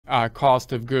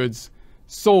cost of goods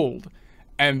sold.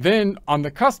 And then on the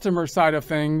customer side of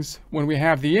things, when we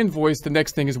have the invoice, the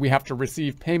next thing is we have to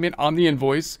receive payment on the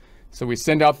invoice. So we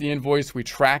send out the invoice, we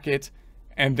track it,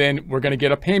 and then we're going to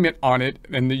get a payment on it.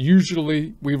 And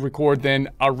usually we record then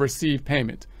a received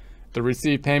payment. The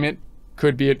received payment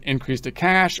could be an increase to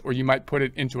cash, or you might put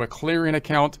it into a clearing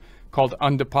account called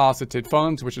undeposited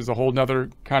funds, which is a whole nother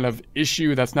kind of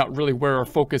issue. That's not really where our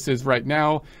focus is right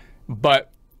now,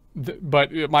 but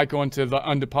it might go into the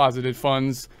undeposited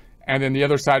funds. And then the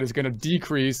other side is going to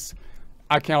decrease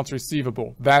accounts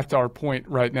receivable. That's our point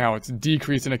right now. It's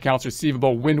decrease in accounts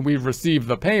receivable when we receive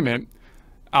the payment.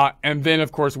 And then,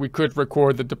 of course, we could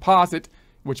record the deposit,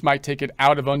 which might take it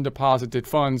out of undeposited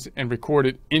funds and record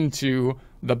it into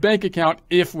the bank account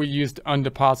if we used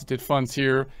undeposited funds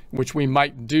here, which we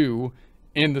might do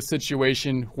in the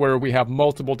situation where we have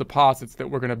multiple deposits that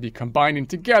we're going to be combining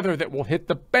together that will hit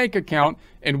the bank account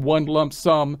in one lump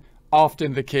sum.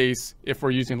 Often the case if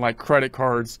we're using like credit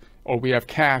cards or we have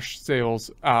cash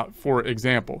sales, for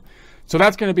example. So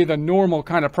that's going to be the normal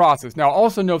kind of process. Now,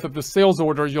 also note that the sales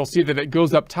order, you'll see that it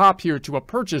goes up top here to a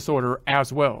purchase order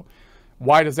as well.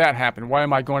 Why does that happen? Why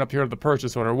am I going up here to the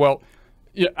purchase order? Well,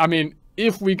 yeah, I mean,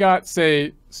 if we got,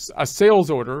 say, a sales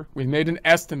order, we made an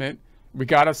estimate, we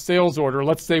got a sales order,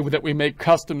 let's say that we make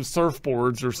custom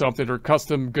surfboards or something, or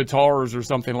custom guitars or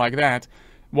something like that.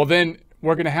 Well, then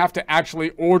we're going to have to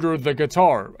actually order the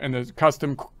guitar and the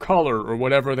custom color or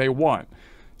whatever they want.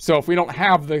 So if we don't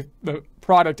have the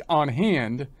product on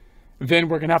hand, then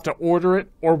we're going to have to order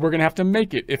it, or we're going to have to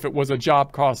make it if it was a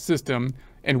job cost system,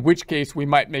 in which case we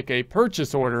might make a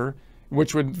purchase order,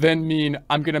 which would then mean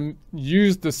I'm going to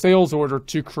use the sales order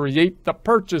to create the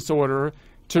purchase order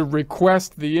to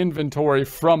request the inventory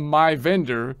from my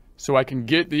vendor so I can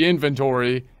get the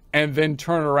inventory and then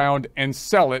turn around and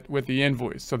sell it with the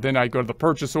invoice. So then I go to the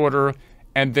purchase order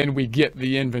and then we get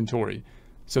the inventory.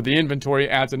 So the inventory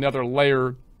adds another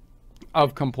layer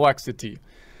of complexity.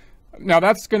 Now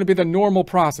that's going to be the normal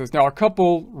process. Now, a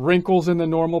couple wrinkles in the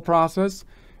normal process.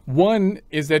 One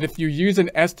is that if you use an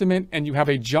estimate and you have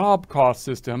a job cost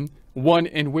system, one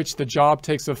in which the job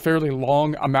takes a fairly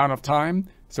long amount of time.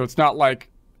 So it's not like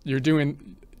you're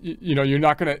doing, you're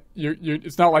not going to,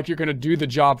 it's not like you're going to do the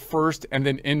job first and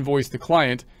then invoice the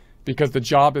client because the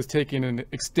job is taking an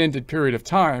extended period of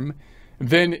time.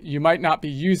 Then you might not be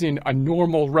using a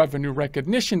normal revenue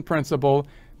recognition principle,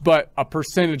 but a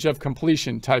percentage of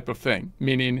completion type of thing,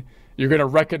 meaning you're going to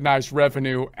recognize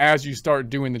revenue as you start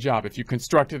doing the job. If you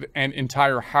constructed an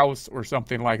entire house or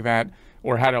something like that,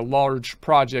 or had a large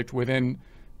project within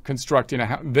constructing a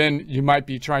house, then you might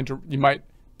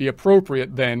be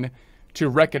appropriate then to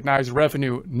recognize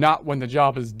revenue, not when the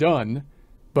job is done,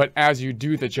 but as you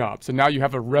do the job. So now you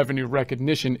have a revenue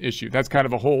recognition issue. That's kind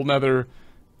of a whole nother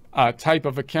type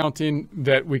of accounting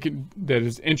that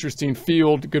is interesting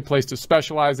field, good place to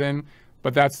specialize in,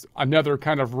 but that's another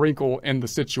kind of wrinkle in the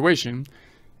situation.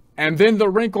 And then the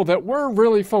wrinkle that we're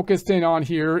really focused in on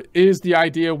here is the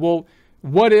idea, well,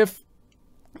 what if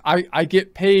I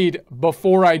get paid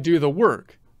before I do the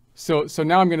work? So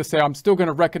now I'm going to say I'm still going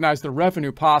to recognize the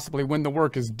revenue possibly when the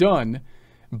work is done,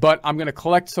 but I'm going to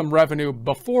collect some revenue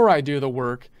before I do the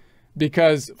work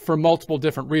because for multiple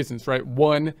different reasons, right?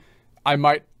 One, I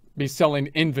might be selling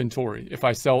inventory. If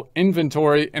I sell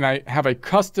inventory and I have a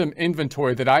custom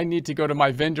inventory that I need to go to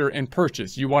my vendor and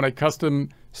purchase, you want a custom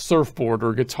surfboard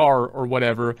or guitar or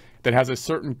whatever that has a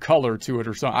certain color to it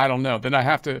or something, I don't know, then I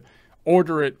have to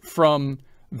order it from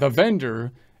the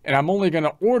vendor, and I'm only going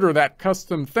to order that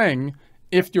custom thing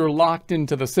if you're locked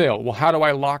into the sale. Well, how do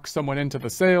I lock someone into the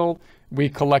sale? We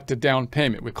collect a down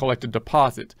payment. We collect a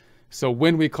deposit. So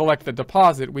when we collect the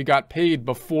deposit, we got paid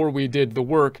before we did the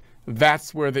work.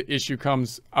 That's where the issue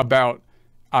comes about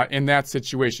in that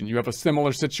situation. You have a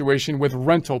similar situation with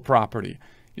rental property.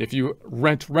 If you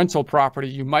rent rental property,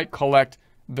 you might collect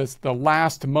the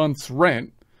last month's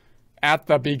rent at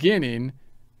the beginning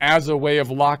as a way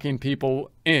of locking people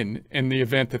in the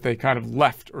event that they kind of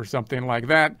left or something like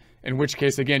that, in which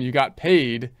case, again, you got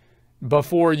paid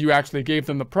before you actually gave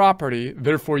them the property,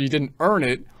 therefore you didn't earn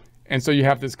it, and so you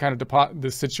have this kind of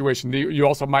this situation. You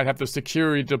also might have the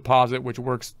security deposit, which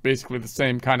works basically the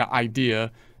same kind of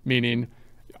idea, meaning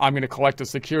I'm going to collect a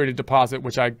security deposit,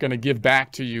 which I'm going to give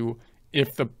back to you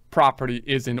if the property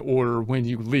is in order when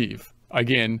you leave.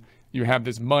 Again, you have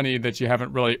this money that you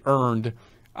haven't really earned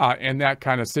in that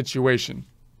kind of situation.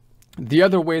 The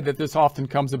other way that this often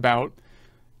comes about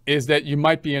is that you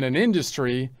might be in an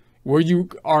industry where you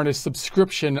are in a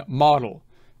subscription model.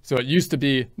 So it used to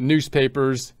be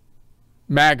newspapers,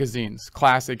 magazines,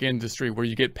 classic industry, where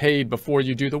you get paid before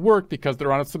you do the work because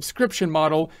they're on a subscription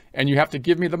model and you have to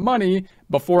give me the money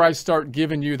before I start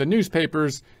giving you the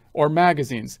newspapers or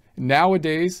magazines.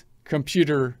 Nowadays,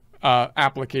 computer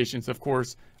applications, of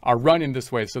course, are running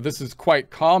this way. So this is quite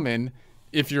common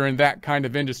if you're in that kind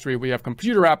of industry. We have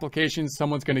computer applications,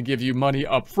 someone's going to give you money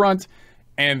up front,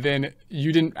 and then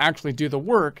you didn't actually do the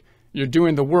work. You're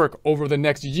doing the work over the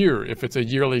next year if it's a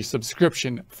yearly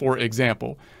subscription, for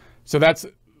example. So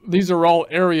these are all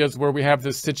areas where we have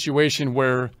this situation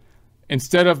where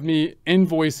instead of me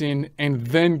invoicing and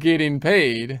then getting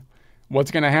paid, what's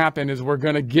going to happen is we're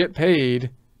going to get paid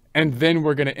and then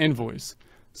we're going to invoice.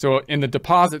 So in the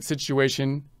deposit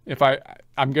situation, if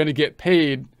I'm going to get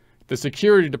paid the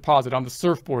security deposit on the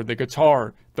surfboard, the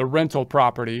guitar, the rental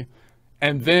property,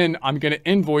 and then I'm going to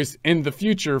invoice in the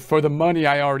future for the money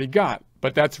I already got.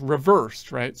 But that's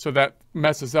reversed, right? So that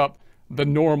messes up the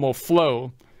normal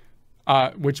flow,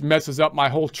 which messes up my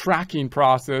whole tracking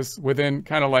process within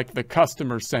kind of like the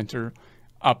customer center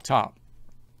up top.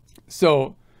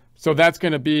 So that's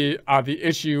going to be the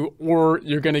issue, or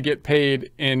you're going to get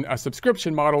paid in a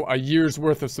subscription model, a year's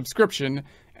worth of subscription,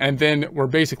 and then we're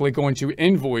basically going to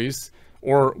invoice,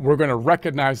 or we're going to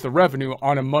recognize the revenue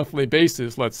on a monthly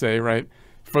basis, let's say, right,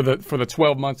 for the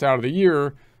 12 months out of the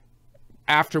year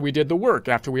after we did the work,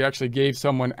 after we actually gave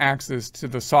someone access to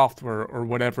the software or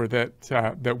whatever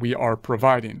that we are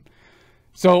providing.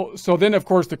 So then, of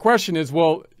course, the question is,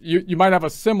 well, you might have a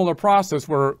similar process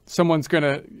where someone's going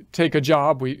to take a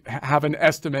job. We have an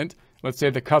estimate, let's say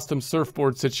the custom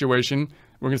surfboard situation.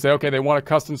 We're going to say, okay, they want a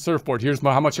custom surfboard. Here's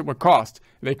how much it would cost.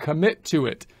 They commit to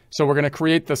it. So we're going to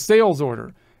create the sales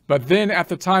order. But then at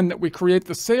the time that we create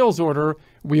the sales order,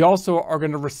 we also are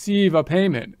going to receive a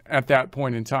payment at that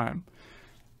point in time.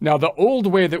 Now, the old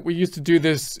way that we used to do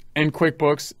this in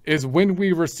QuickBooks is when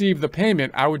we receive the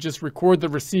payment, I would just record the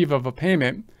receive of a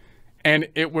payment, and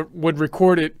it would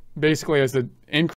record it basically as an increase